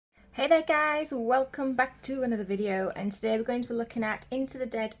Hey there guys, welcome back to another video, and today we're going to be looking at Into the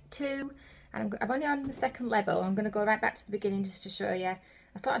Dead 2, and I'm only on the second level. I'm going to go right back to the beginning just to show you.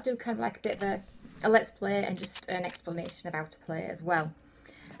 I thought I'd do kind of like a bit of a let's play and just an explanation of how to play it as well.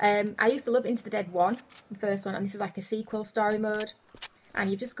 I used to love Into the Dead 1, the first one, and this is like a sequel story mode, and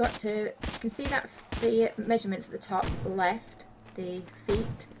you've just got to, you can see that the measurements at the top left, the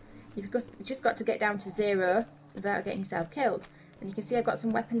feet, you've just got to get down to 0 without getting yourself killed. And you can see I've got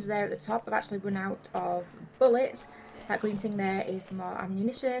some weapons there at the top. I've actually run out of bullets. That green thing there is more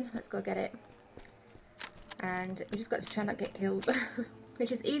ammunition. Let's go get it. And we just got to try not get killed.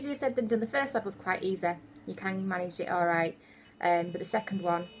 Which is easier said than done. The first level's quite easy. You can manage it alright. But the second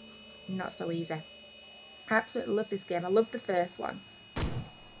one, not so easy. I absolutely love this game. I love the first one.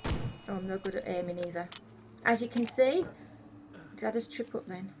 Oh, I'm no good at aiming either. As you can see, did I just trip up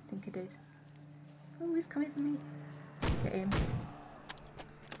then? I think I did. Oh, he's coming for me. Get him.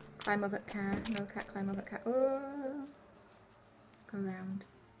 Climb over car. No, can't climb over car. Oh. Go around.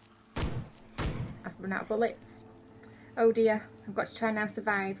 I've run out of bullets. Oh dear. I've got to try now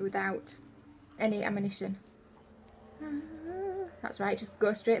survive without any ammunition. That's right. Just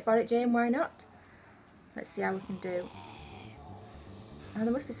go straight for it, Jane. Why not? Let's see how we can do. Oh,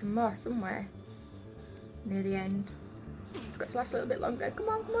 there must be some more somewhere. Near the end. It's got to last a little bit longer. Come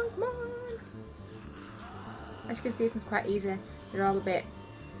on, come on, come on. As you can see, this one's quite easy. They're all a bit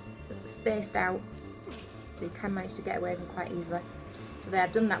spaced out, so you can manage to get away with them quite easily. So there,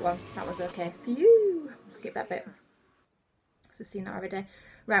 I've done that one. That one's okay. Phew! Skip that bit. So I've seen that already.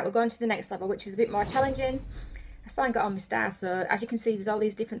 Right, we'll go on to the next level, which is a bit more challenging. I still haven't got all my stars, so as you can see, there's all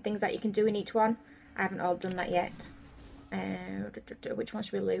these different things that you can do in each one. I haven't all done that yet. Which one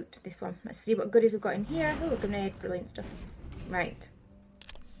should we loot? This one. Let's see what goodies we've got in here. Oh, a grenade, brilliant stuff. Right.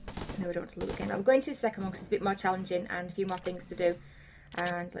 No, we don't want to loot again. I'm going to the second one because it's a bit more challenging and a few more things to do.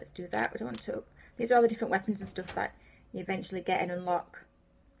 And let's do that. We don't want to. These are all the different weapons and stuff that you eventually get and unlock.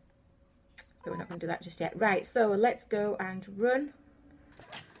 But we're not going to do that just yet. Right, so let's go and run.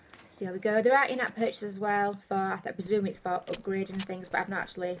 See how we go. There are in-app purchases as well. I presume it's for upgrading things, but I've not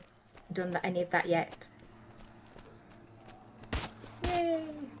actually done any of that yet. Yay!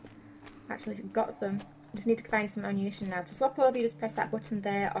 Actually got some. Just need to find some ammunition now. To swap over, you just press that button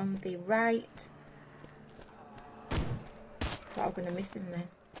there on the right. Thought I was going to miss him then.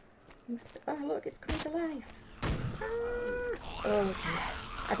 Oh, look, it's coming to life. Ah. Oh, dear.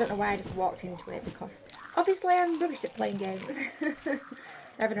 I don't know why I just walked into it, because obviously I'm rubbish at playing games. They're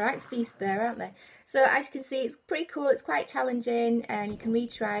having a right feast there, aren't they? So as you can see, it's pretty cool. It's quite challenging. You can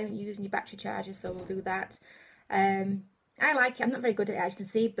retry using your battery charger, so we'll do that. I like it. I'm not very good at it, as you can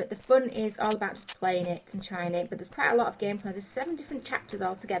see, but the fun is all about just playing it and trying it. But there's quite a lot of gameplay. There's 7 different chapters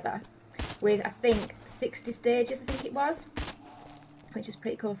altogether with, I think, 60 stages, I think it was, which is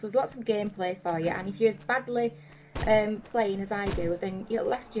pretty cool. So there's lots of gameplay for you, and if you're as badly playing as I do, then it'll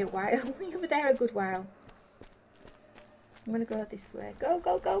last you a while. You'll be there a good while. I'm going to go this way. Go,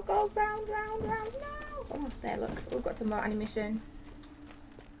 go, go, go, round, round, round, now. Oh, there, look. We've got some more animation.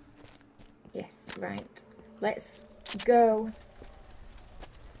 Yes, right. Let's go.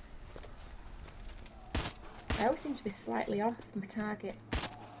 I always seem to be slightly off my target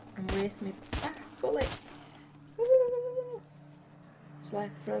and waste my bullets. Shall I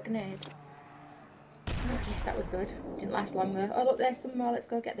throw a grenade? Oh yes, that was good. Didn't last long though. Oh look, there's some more. Let's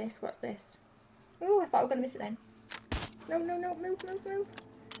go get this. What's this? Oh, I thought I was going to miss it then. No, no, no, move, move, move.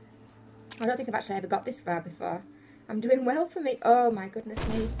 I don't think I've actually ever got this far before. I'm doing well for me. Oh my goodness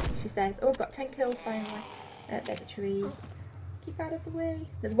me, she says. Oh, I've got 10 kills finally. There's a tree. Keep out of the way.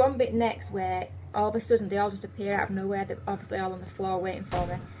 There's one bit next where all of a sudden they all just appear out of nowhere. They're obviously all on the floor waiting for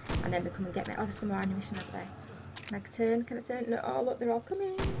me, and then they come and get me. Oh, there's some more ammunition over there. Can I turn? Can I turn? No. Oh, look, they're all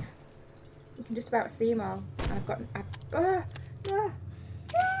coming. You can just about see them all. And I've got.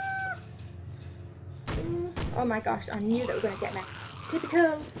 Oh my gosh! I knew they were going to get me.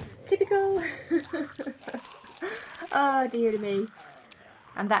 Typical. Typical. Oh dear me.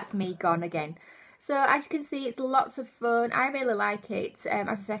 And that's me gone again. So as you can see, it's lots of fun. I really like it. As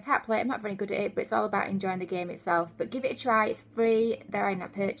I say, I can't play it. I'm not very good at it, but it's all about enjoying the game itself. But give it a try. It's free. There are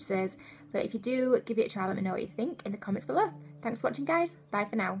in-app purchases. But if you do, give it a try. Let me know what you think in the comments below. Thanks for watching, guys. Bye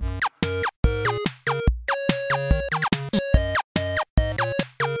for now.